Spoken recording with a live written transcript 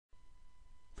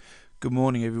Good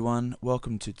morning everyone,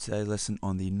 welcome to today's lesson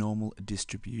on the normal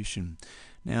distribution.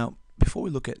 Now before we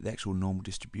look at the actual normal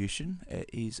distribution, it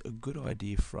is a good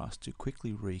idea for us to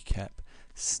quickly recap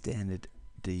standard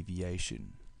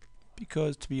deviation,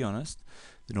 because to be honest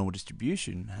the normal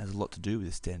distribution has a lot to do with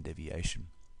the standard deviation.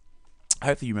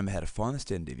 Hopefully you remember how to find the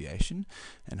standard deviation,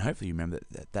 and hopefully you remember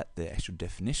that the actual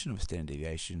definition of standard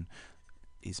deviation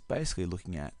is basically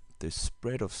looking at the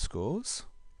spread of scores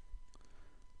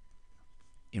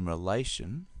in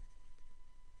relation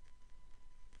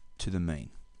to the mean.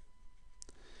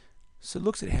 So it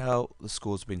looks at how the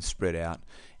scores have been spread out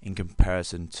in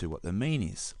comparison to what the mean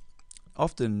is.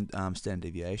 Often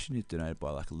standard deviation is denoted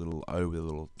by like a little O with a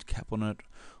little cap on it,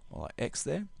 or like X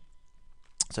there.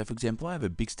 So for example, I have a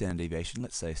big standard deviation,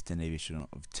 let's say a standard deviation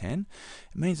of 10.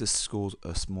 It means the scores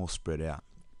are more spread out.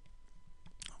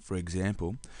 For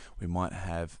example, we might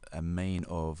have a mean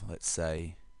of, let's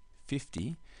say,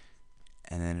 50,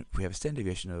 and then if we have a standard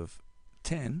deviation of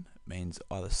 10, it means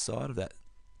either side of that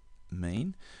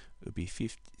mean would be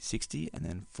 50, 60, and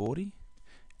then 40,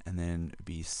 and then it would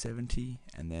be 70,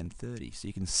 and then 30. So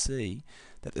you can see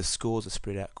that the scores are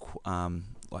spread out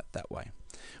like that way.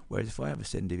 Whereas if I have a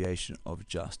standard deviation of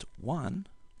just 1,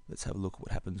 let's have a look at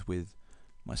what happens with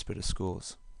my spread of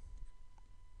scores.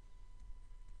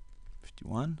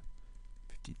 51,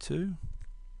 52,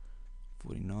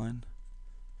 49,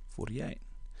 48.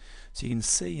 So you can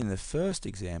see in the first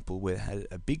example where it had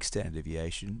a big standard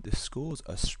deviation, the scores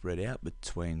are spread out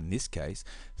between, in this case,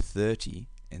 30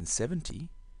 and 70,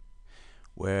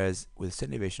 whereas with a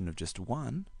standard deviation of just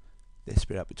 1, they're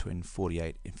spread out between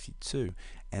 48 and 52,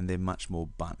 and they're much more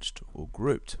bunched or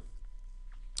grouped.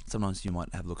 Sometimes you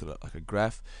might have a look at it like a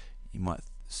graph. You might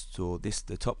store this,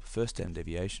 the top first standard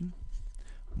deviation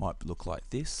might look like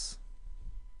this,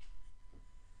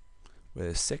 where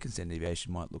the second standard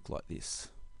deviation might look like this.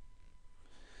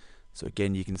 So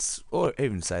again, you can, or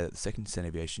even say that the second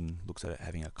standard deviation looks at it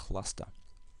having a cluster.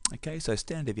 Okay, so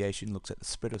standard deviation looks at the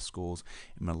spread of scores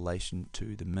in relation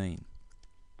to the mean.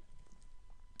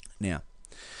 Now,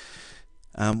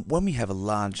 when we have a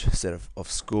large set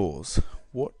of scores,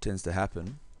 what tends to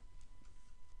happen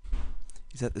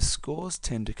is that the scores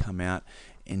tend to come out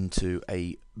into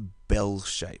a bell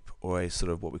shape, or a sort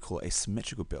of what we call a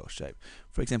symmetrical bell shape.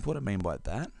 For example, what I mean by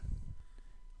that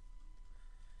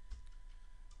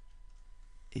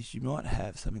is you might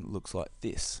have something that looks like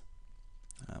this.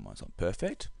 Mine's not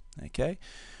perfect, okay,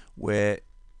 where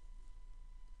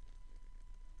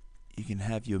you can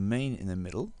have your mean in the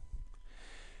middle,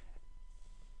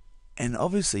 and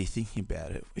obviously thinking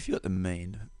about it, if you've got the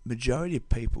mean, majority of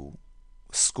people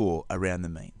score around the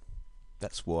mean.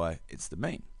 That's why it's the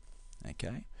mean,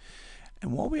 okay?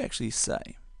 And what we actually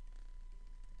say,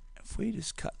 if we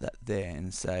just cut that there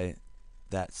and say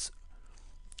that's,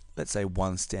 let's say,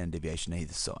 1 standard deviation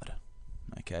either side.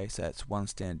 Okay, so that's 1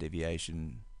 standard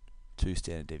deviation, 2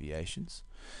 standard deviations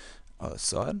either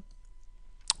side.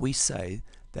 We say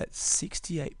that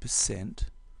 68%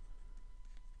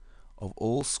 of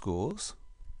all scores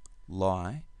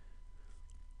lie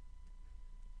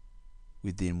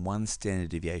within 1 standard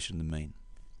deviation of the mean.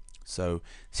 So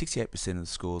 68% of the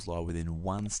scores lie within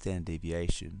 1 standard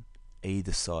deviation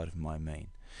either side of my mean.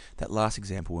 That last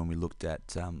example, when we looked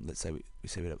at, let's say we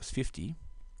said that was 50,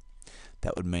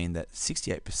 that would mean that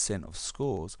 68% of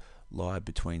scores lie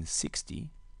between 60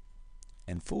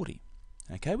 and 40.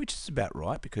 Okay, which is about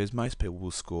right, because most people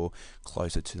will score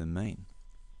closer to the mean.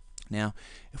 Now,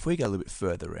 if we go a little bit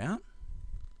further out,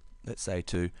 let's say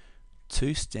to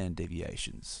 2 standard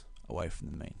deviations away from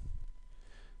the mean.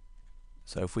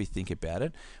 So if we think about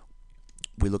it,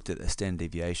 we looked at the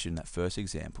standard deviation, that first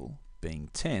example, being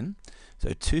 10,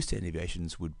 so 2 standard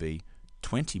deviations would be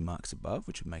 20 marks above,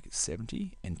 which would make it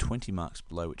 70, and 20 marks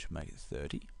below, which would make it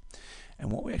 30.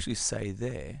 And what we actually say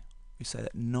there, we say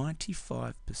that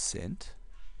 95%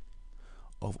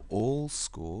 of all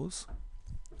scores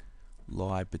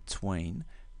lie between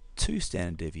 2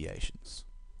 standard deviations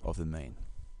of the mean.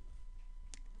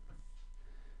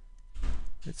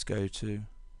 Let's go to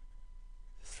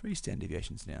 3 standard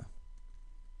deviations now.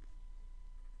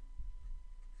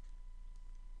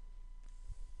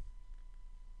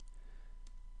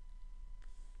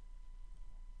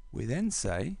 We then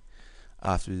say,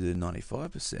 after we do the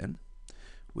 95%,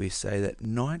 we say that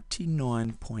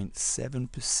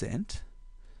 99.7%,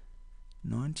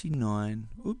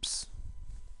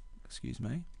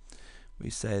 we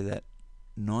say that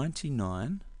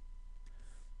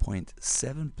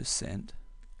 99.7%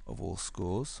 of all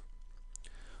scores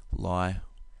lie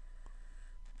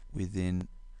within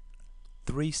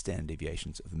 3 standard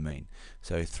deviations of the mean.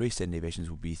 So 3 standard deviations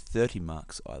will be 30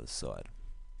 marks either side.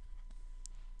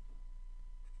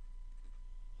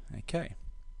 Okay.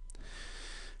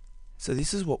 So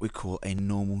this is what we call a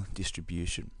normal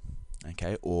distribution,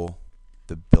 okay, or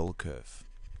the bell curve.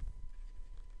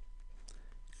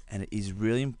 And it is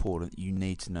really important you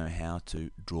need to know how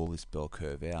to draw this bell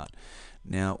curve out.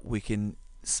 Now we can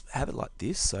have it like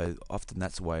this, so often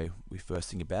that's the way we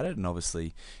first think about it, and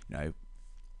obviously, you know,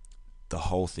 the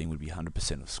whole thing would be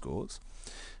 100% of scores.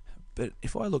 But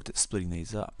if I looked at splitting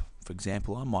these up, for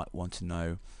example, I might want to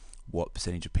know what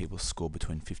percentage of people score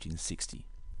between 50 and 60,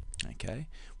 okay,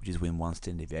 which is within one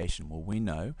standard deviation. Well, we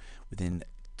know within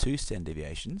two standard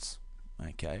deviations,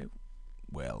 okay,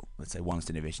 well, let's say one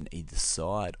standard deviation either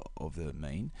side of the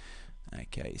mean,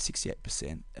 okay,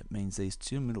 68%, it means these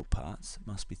two middle parts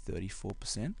must be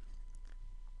 34%,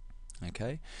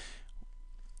 okay.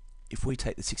 If we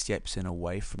take the 68%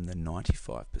 away from the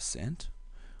 95%,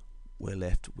 we're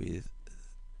left with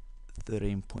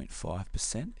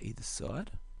 13.5% either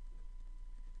side.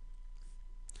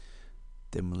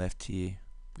 Then we're left here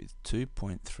with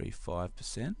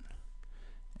 2.35%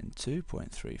 and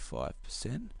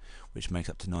 2.35%, which makes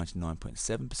up to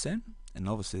 99.7%. And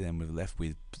obviously then we're left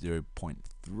with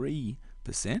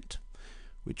 0.3%,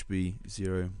 which would be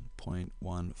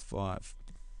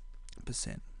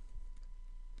 0.15%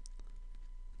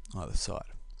 either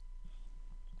side.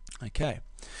 Okay,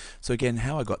 so again,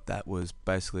 how I got that was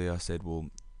basically I said,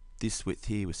 well, this width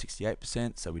here was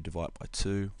 68%, so we divide it by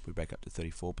 2, we break up to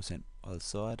 34% either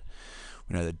side.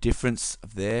 We know the difference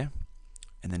of there,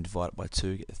 and then divide it by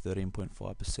 2, get the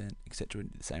 13.5%, etc.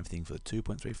 The same thing for the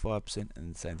 2.35%,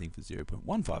 and the same thing for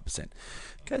 0.15%.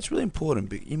 Okay, it's really important,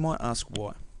 but you might ask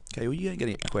why. Okay, well, you're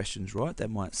going to get questions, right? That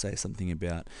might say something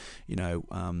about, you know,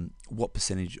 what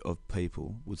percentage of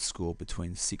people would score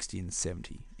between 60 and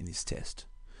 70 in this test.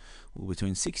 Well,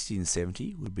 between 60 and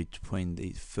 70 would be between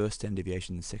the first standard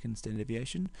deviation and second standard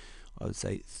deviation. I would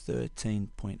say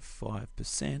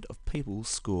 13.5% of people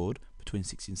scored between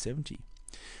 60 and 70.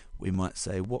 We might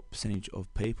say what percentage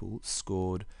of people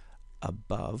scored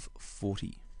above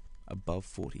 40? Above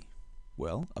 40.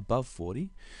 Well, above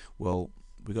 40, well,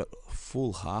 we got a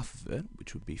full half of it,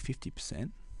 which would be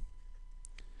 50%,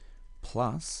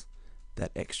 plus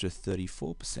that extra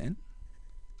 34%,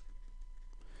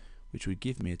 which would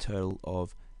give me a total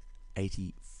of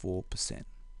 84%.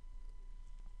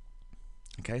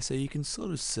 Okay, so you can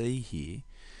sort of see here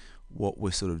what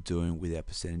we're sort of doing with our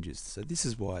percentages. So this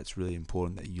is why it's really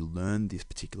important that you learn this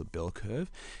particular bell curve.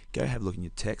 Go have a look in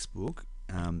your textbook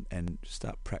and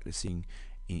start practicing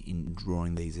in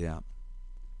drawing these out.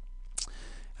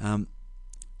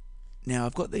 Now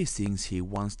I've got these things here: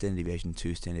 1 standard deviation,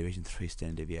 2 standard deviation, 3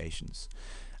 standard deviations.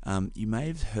 You may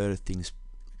have heard of things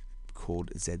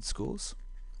called z-scores,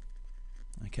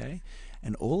 okay,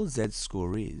 and all a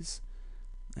z-score is,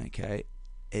 okay,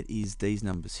 it is these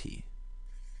numbers here.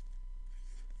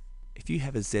 If you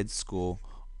have a z-score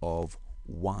of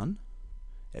 1,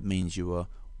 it means you are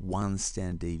 1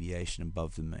 standard deviation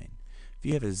above the mean. If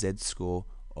you have a z-score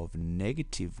of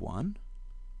 -1,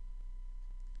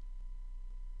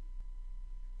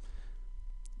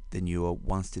 then you are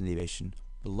 1 standard deviation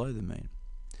below the mean.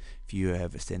 If you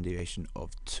have a standard deviation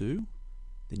of 2,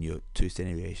 then you're 2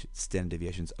 standard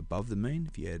deviations above the mean.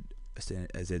 If you had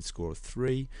a z-score of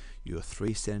 3, you're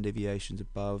 3 standard deviations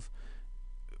above.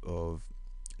 Of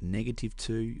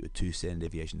 -2, you're 2 standard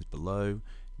deviations below.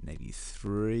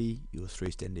 -3, you're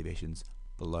 3 standard deviations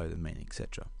below the mean,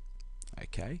 etc.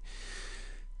 Okay.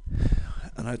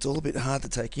 I know it's all a bit hard to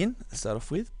take in to start off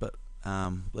with, but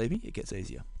believe me, it gets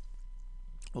easier.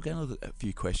 We're going to look at a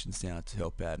few questions now to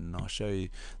help out, and I'll show you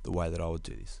the way that I would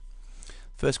do this.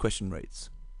 First question reads: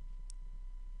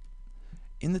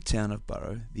 in the town of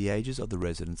Borough, the ages of the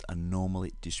residents are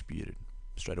normally distributed.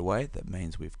 Straight away, that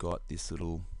means we've got this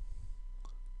little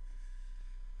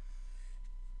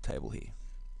table here.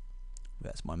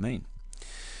 That's my mean.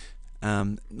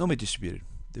 Normally distributed.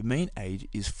 The mean age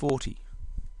is 40.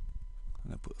 I'm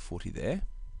going to put 40 there.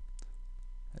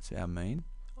 That's our mean.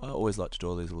 I always like to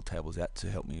draw these little tables out to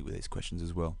help me with these questions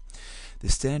as well. The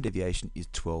standard deviation is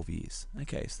 12 years.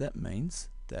 Okay, so that means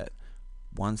that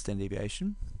 1 standard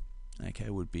deviation, okay,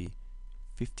 would be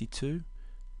 52.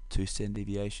 2 standard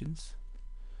deviations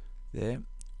there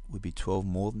would be 12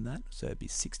 more than that, so it'd be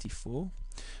 64.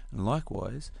 And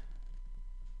likewise,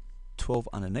 12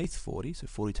 underneath 40, so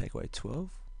 40 take away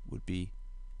 12 would be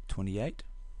 28.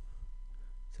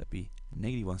 So that'd be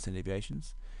 -1 standard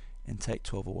deviations. And take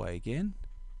 12 away again,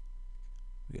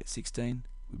 we get 16,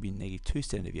 would be -2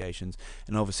 standard deviations,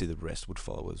 and obviously the rest would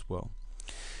follow as well.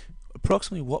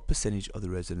 Approximately what percentage of the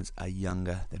residents are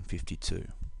younger than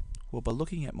 52? Well, by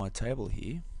looking at my table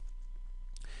here,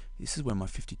 this is where my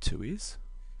 52 is,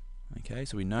 Okay,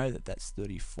 so we know that that's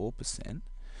 34%.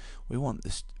 We want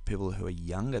the people who are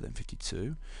younger than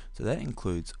 52, so that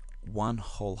includes one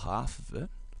whole half of it,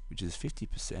 which is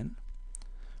 50%,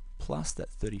 plus that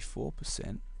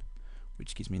 34%,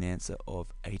 which gives me an answer of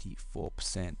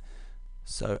 84%.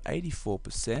 So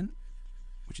 84%,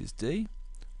 which is D,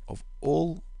 of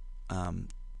all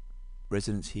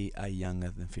residents here are younger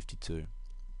than 52.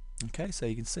 Okay, so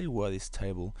you can see why this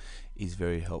table is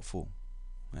very helpful.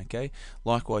 Okay,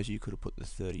 likewise you could have put the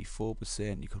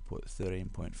 34%, you could put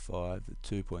 13.5, the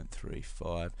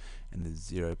 2.35 and the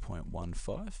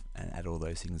 0.15 and add all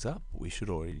those things up. We should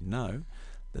already know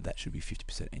that that should be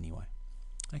 50% anyway.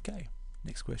 Okay,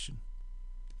 next question.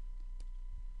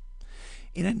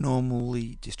 In a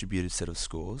normally distributed set of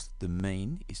scores, the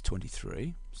mean is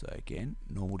 23. So again,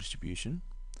 normal distribution,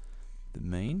 the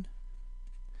mean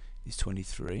is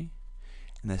 23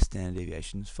 and the standard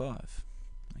deviation is 5.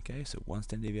 Okay, so one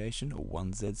standard deviation or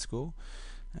one z-score,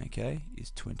 okay,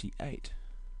 is 28.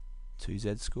 Two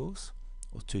z-scores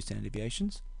or two standard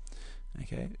deviations,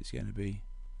 okay, is going to be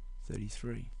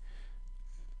 33.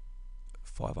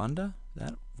 5 under,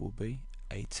 that will be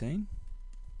 18,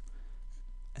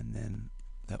 and then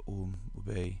that will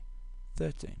be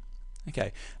 13.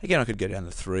 Okay, again I could go down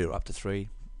to 3 or up to 3.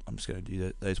 I'm just going to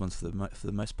do those ones for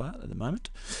the most part at the moment.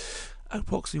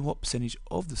 Approximately what percentage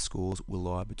of the scores will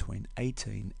lie between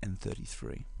 18 and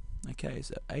 33? Okay,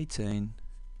 so 18,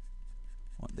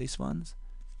 I want these ones,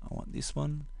 I want this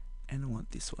one, and I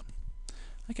want this one.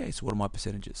 Okay, so what are my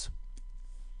percentages?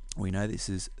 We know this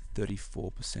is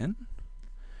 34%.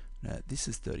 No, this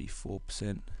is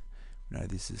 34%. No,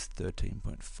 this is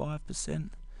 13.5%.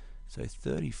 So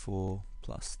 34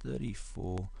 plus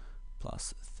 34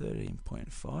 plus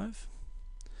 13.5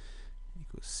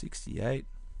 equals 68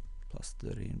 plus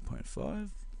 13.5,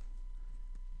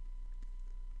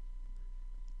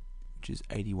 which is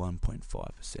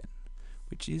 81.5%,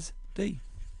 which is D.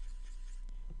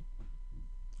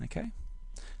 Okay,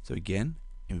 so again,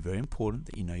 it's very important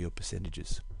that you know your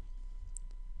percentages.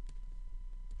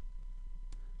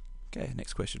 Okay,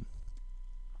 next question.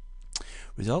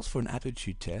 Results for an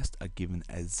aptitude test are given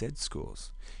as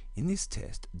z-scores. In this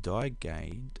test, Di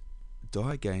gained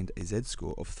a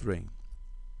z-score of 3.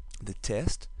 The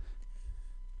test,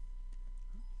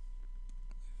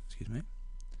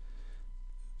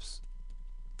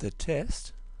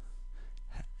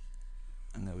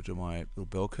 I'm going to draw my little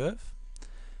bell curve,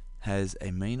 has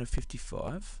a mean of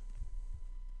 55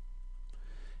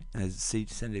 and has a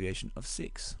standard deviation of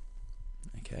 6.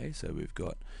 Okay, so we've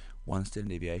got one standard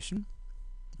deviation,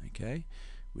 okay,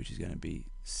 which is going to be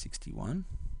 61,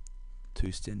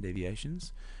 two standard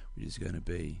deviations, which is going to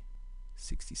be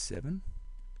 67,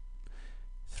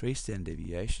 three standard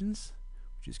deviations,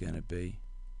 which is going to be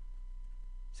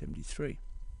 73.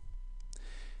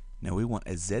 Now we want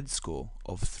a z-score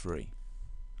of 3.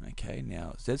 Okay,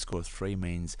 now z-score of 3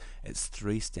 means it's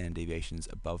 3 standard deviations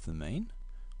above the mean,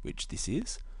 which this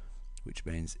is, which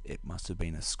means it must have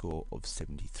been a score of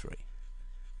 73.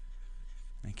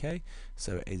 Okay,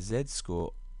 so a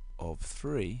z-score of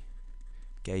 3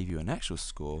 gave you an actual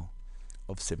score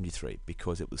of 73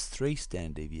 because it was 3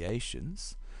 standard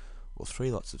deviations or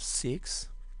 3 lots of 6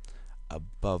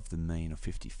 above the mean of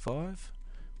 55,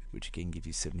 which again gives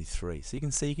you 73. So you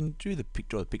can see you can draw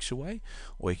the picture way,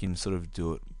 or you can sort of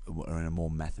do it in a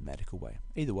more mathematical way.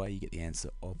 Either way, you get the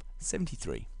answer of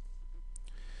 73.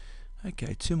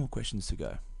 Okay, 2 more questions to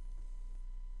go.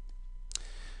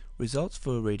 Results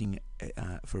for a reading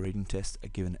test are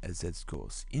given as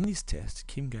z-scores. In this test,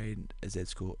 Kim gained a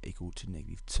z-score equal to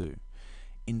 -2.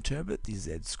 Interpret the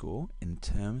z-score in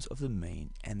terms of the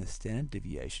mean and the standard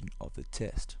deviation of the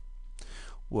test.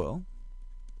 Well,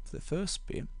 for the first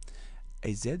bit,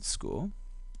 a z-score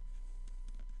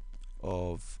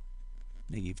of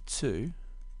 -2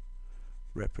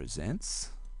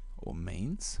 represents, or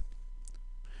means,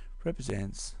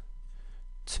 represents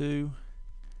 2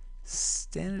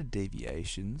 standard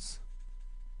deviations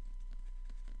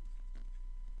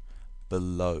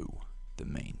below the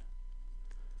mean.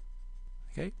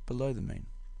 Okay, below the mean.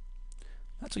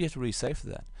 That's all you have to really say for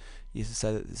that. You have to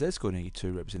say that the z-score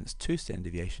 -2 represents 2 standard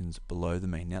deviations below the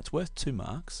mean. Now it's worth 2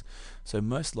 marks, so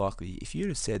most likely if you would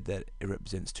have said that it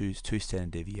represents two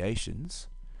standard deviations,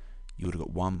 you would have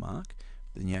got 1 mark.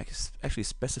 Then you actually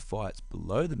specify it's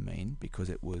below the mean because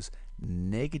it was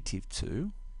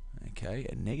 -2. Okay,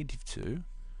 a -2,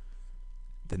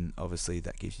 then obviously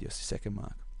that gives you a 2nd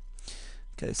mark.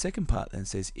 Okay, the second part then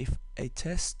says if a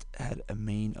test had a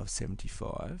mean of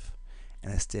 75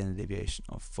 and a standard deviation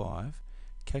of 5,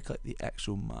 calculate the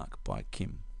actual mark by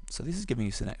Kim. So this is giving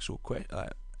us an actual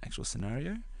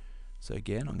scenario. So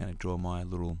again, I'm going to draw my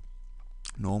little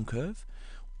norm curve,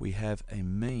 we have a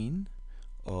mean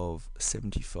of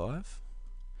 75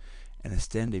 and a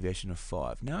standard deviation of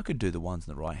 5. Now I could do the ones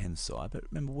on the right hand side, but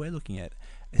remember we're looking at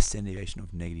a standard deviation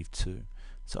of -2.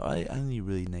 So I only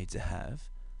really need to have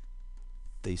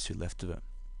these two left of it.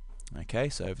 Okay,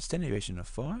 so if a standard deviation of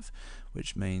 5,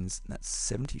 which means that's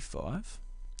 75,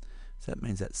 so that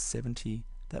means that's 70,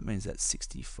 that means that's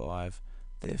 65,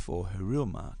 therefore her real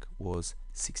mark was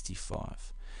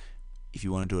 65. If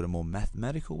you want to do it a more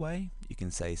mathematical way, you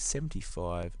can say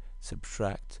 75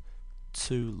 subtract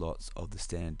 2 lots of the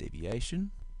standard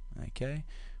deviation, okay,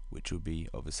 which would be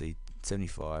obviously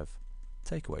 75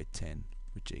 take away 10,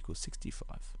 which equals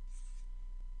 65.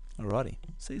 Alrighty,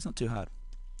 see, it's not too hard.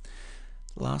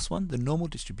 Last one, the normal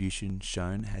distribution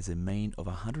shown has a mean of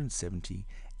 170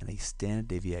 and a standard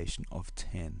deviation of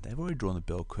 10. They've already drawn the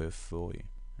bell curve for you.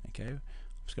 Okay, I'm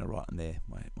just going to write in there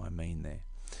my mean there.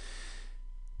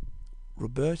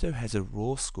 Roberto has a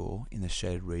raw score in the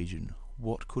shaded region.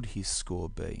 What could his score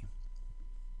be?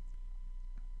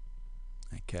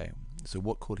 Okay, so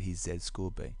what could his Z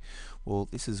score be? Well,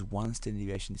 this is 1 standard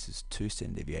deviation, this is 2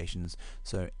 standard deviations,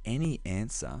 so any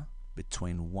answer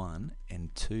between 1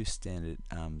 and 2 standard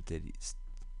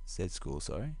Z scores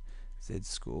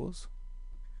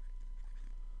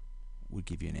would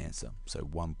give you an answer. So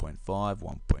 1.5,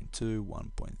 1.2,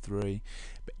 1.3,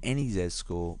 but any Z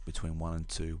score between 1 and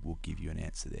 2 will give you an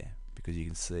answer there, because you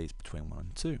can see it's between 1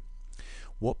 and 2.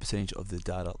 What percentage of the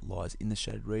data lies in the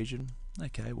shaded region?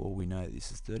 Okay, well we know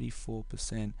this is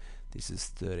 34%, this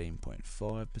is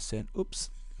 13.5%. Oops,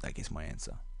 that gets my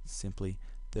answer. Simply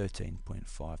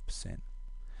 13.5%.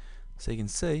 So you can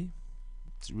see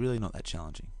it's really not that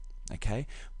challenging. Okay,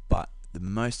 but the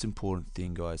most important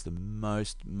thing, guys, the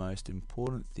most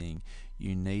important thing,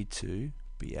 you need to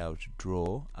be able to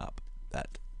draw up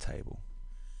that table.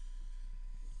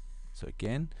 So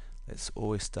again, let's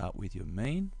always start with your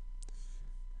mean.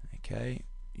 Okay,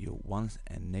 your 1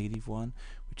 and -1,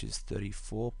 which is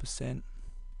 34%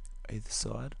 either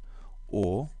side,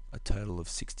 or a total of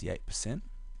 68%.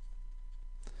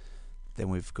 Then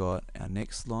we've got our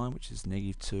next line, which is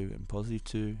 -2 and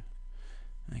 +2,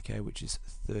 okay, which is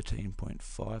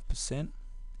 13.5%,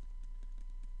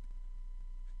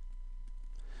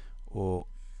 or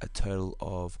a total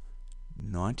of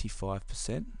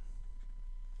 95%.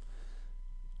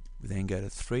 We then go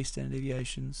to 3 standard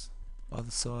deviations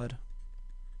either side,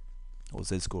 or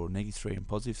Z score of -3 and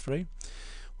 +3,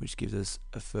 which gives us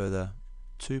a further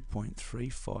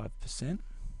 2.35%,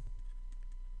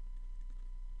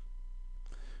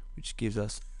 which gives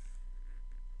us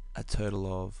a total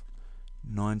of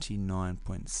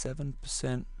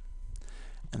 99.7%,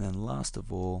 and then last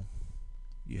of all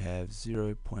you have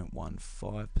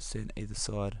 0.15% either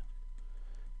side,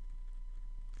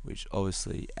 which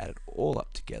obviously added all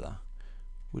up together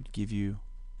would give you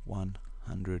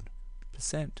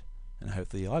 100%. And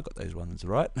hopefully I got those ones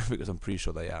right, because I'm pretty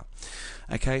sure they are.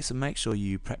 Okay, so make sure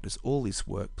you practice all this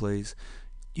work, please.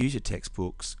 Use your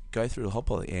textbooks, go through the whole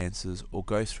lot of the answers, or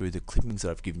go through the clippings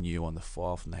that I've given you on the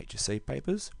file from the HSC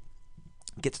papers.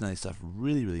 Get to know this stuff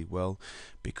really well,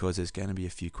 because there's going to be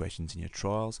a few questions in your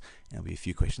trials, and there'll be a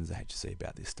few questions at HSC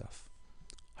about this stuff.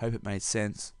 Hope it made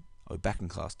sense. I'll be back in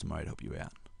class tomorrow to help you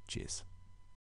out. Cheers.